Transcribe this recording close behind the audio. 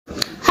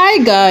Hi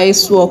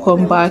guys,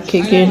 welcome back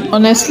again.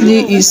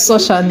 Honestly, it's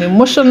such an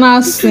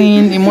emotional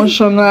scene,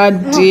 emotional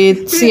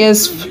day,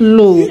 tears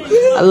flow.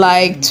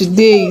 Like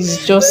today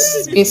is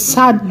just a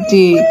sad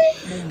day.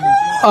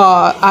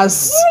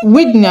 As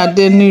Whitney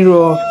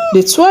Adeniran,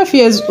 the 12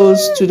 years old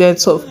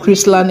student of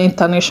Chrisland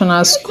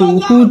International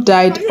School who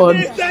died on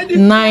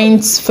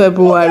 9th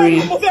February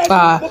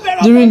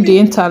during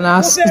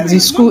the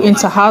school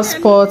inter-house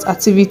sport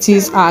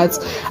activities at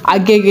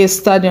Agege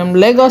Stadium,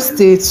 Lagos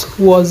State,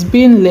 was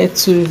being led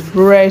to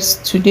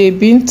rest today,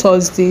 being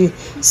Thursday,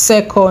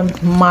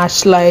 2nd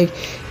March. Like,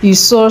 it's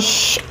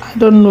such, I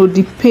don't know,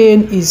 the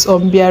pain is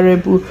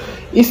unbearable.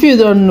 If you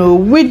don't know,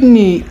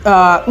 Whitney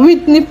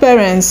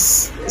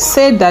parents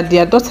said that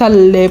their daughter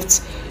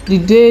left the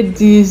day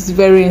this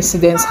very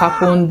incident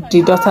happened.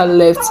 The daughter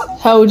left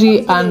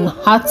healthy and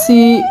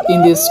hearty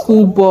in the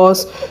school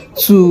bus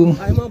to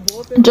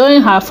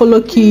join her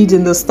fellow kids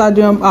in the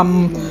stadium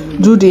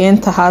and do the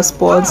inter-house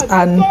sports.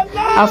 And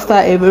after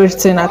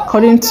everything,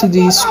 according to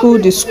the school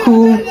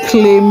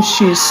claimed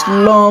she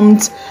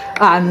slumped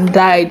and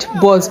died,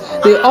 but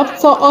the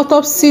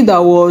autopsy that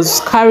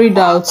was carried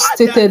out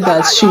stated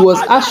that she was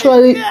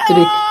actually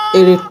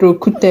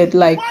electrocuted.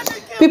 Like,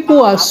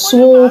 people are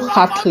so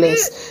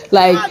heartless.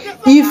 Like,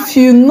 if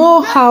you know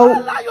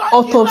how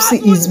autopsy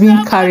is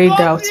being carried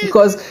out,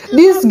 because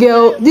this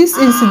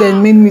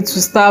incident made me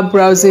to start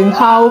browsing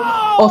how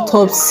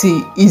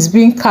autopsy is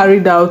being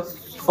carried out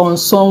on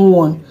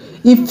someone.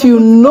 If you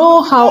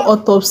know how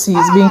autopsy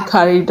is being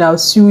carried out,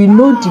 you will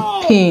know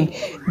the pain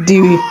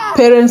the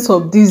parents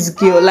of this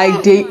girl,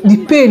 like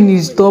the pain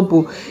is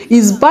double.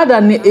 It's bad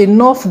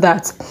enough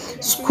that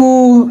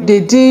school they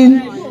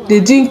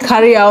didn't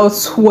carry out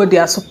what they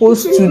are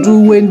supposed to do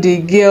when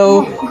the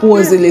girl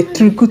was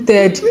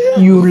electrocuted.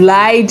 You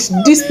lied.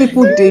 These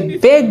people, they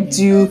begged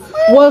you.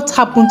 What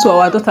happened to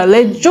our daughter?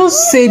 Let's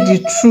just say the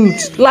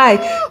truth.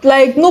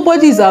 Like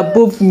nobody is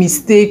above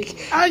mistake.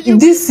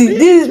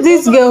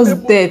 This girl's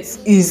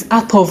death is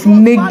out of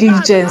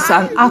negligence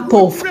and out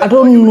of I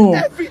don't know.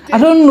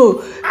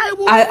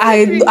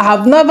 I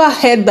have never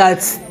heard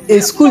that a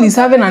school is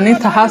having an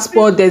inter-house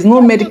sport. There's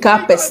no medical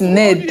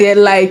personnel. They're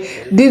like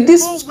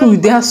this school.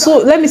 They are so,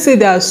 let me say,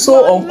 they are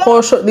so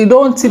unconscious. They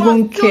don't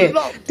even care.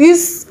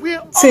 These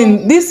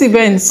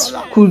events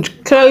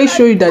could clearly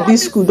show you that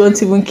this school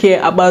don't even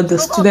care about the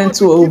students'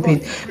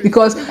 well-being.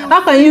 Because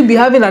how can you be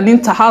having an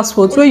inter-house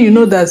sport when you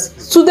know that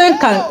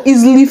students can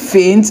easily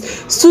faint,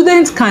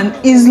 students can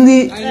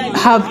easily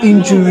have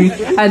injury,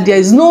 and there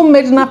is no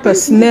medical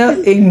personnel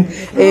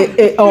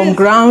on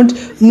ground,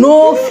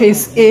 no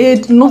first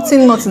aid,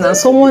 nothing, and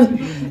someone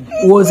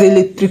was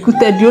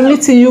electrocuted. The only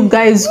thing you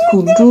guys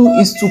could do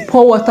is to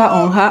pour water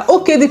on her.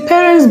 Okay, the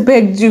parents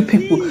begged you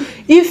people.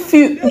 If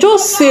you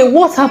just say,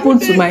 what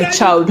happened to my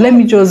child, let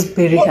me just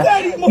bury her,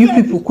 you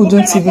people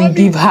couldn't even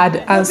give her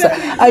the answer,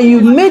 and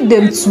you made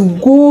them to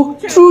go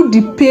through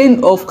the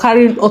pain of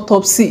carrying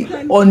autopsy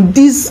on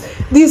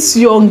this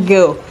young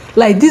girl.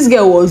 Like, this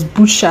girl was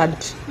butchered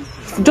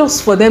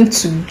just for them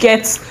to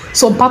get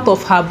some part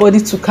of her body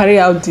to carry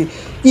out the.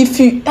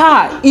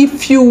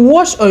 If you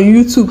watch on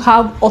YouTube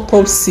how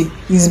autopsy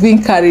is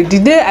being carried, the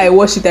day I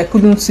watched it, I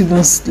couldn't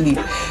even sleep.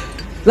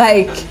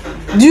 Like,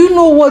 do you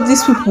know what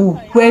these people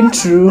went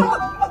through?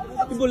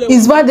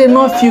 It's bad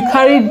enough you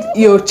carried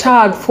your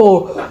child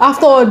for,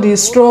 after all the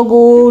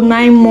struggle,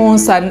 9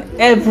 months and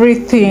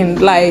everything.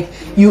 Like,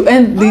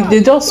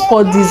 they just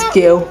cut this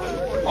girl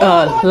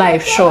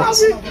life short,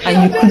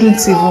 and you couldn't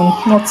even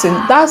nothing.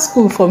 That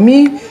school, for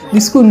me,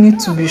 the school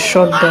needs to be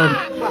shut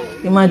down.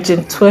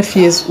 Imagine 12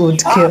 years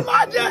old girl.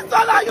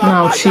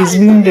 Now she's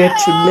being there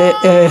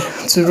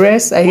to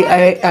rest.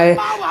 I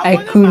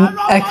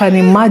can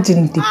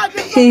imagine the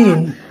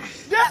pain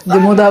the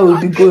mother will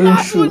be going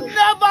through.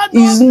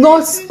 It's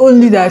not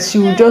only that she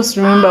will just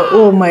remember,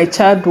 oh, my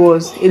child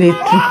was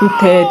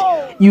electrocuted.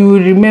 You will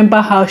remember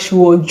how she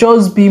was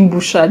just being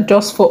butchered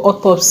just for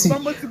autopsy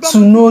to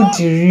know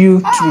the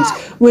real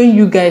truth. When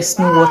you guys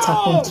know what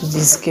happened to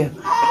this girl,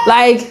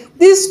 like,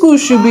 this school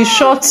should be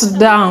shut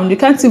down. You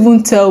can't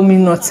even tell me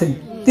nothing.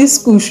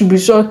 This school should be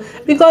shut,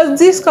 because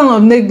this kind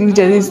of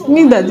negligence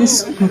means that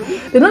this school,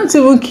 they don't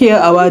even care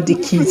about the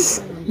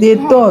kids. They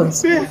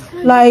don't.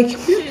 Like,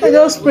 I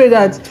just pray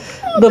that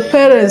the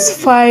parents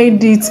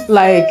find it,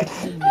 like,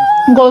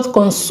 God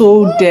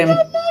console them.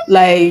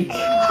 Like,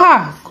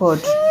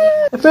 God.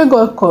 I pray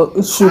God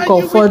should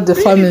comfort the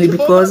family,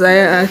 because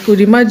I could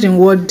imagine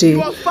what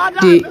they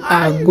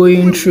are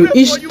going through.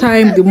 Each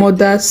time the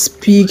mother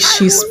speaks,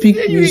 she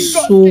speaks with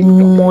so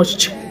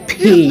much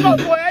pain.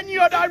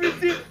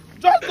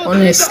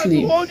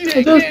 Honestly,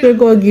 I just pray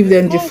God give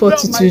them the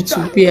fortitude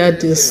to bear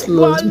this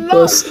loss,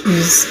 because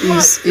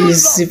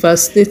it's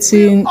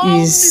devastating,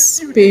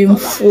 it's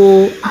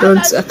painful.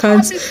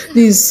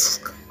 This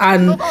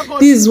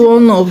is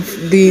one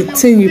of the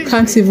things you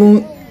can't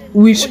even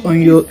wish on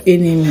your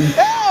enemy.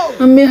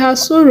 And may her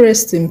soul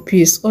rest in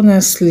peace.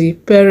 Honestly,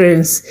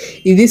 parents,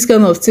 if this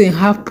kind of thing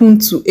happen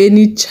to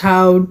any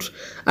child,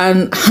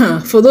 and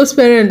for those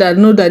parents that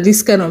know that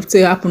this kind of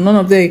thing happen, none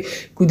of them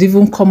could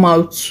even come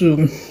out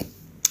to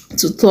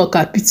to talk.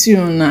 I pity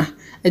una.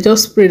 I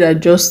just pray that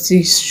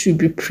justice should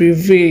be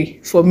prevail.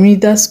 For me,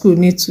 that school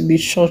needs to be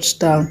shut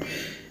down,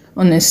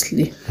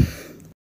 honestly.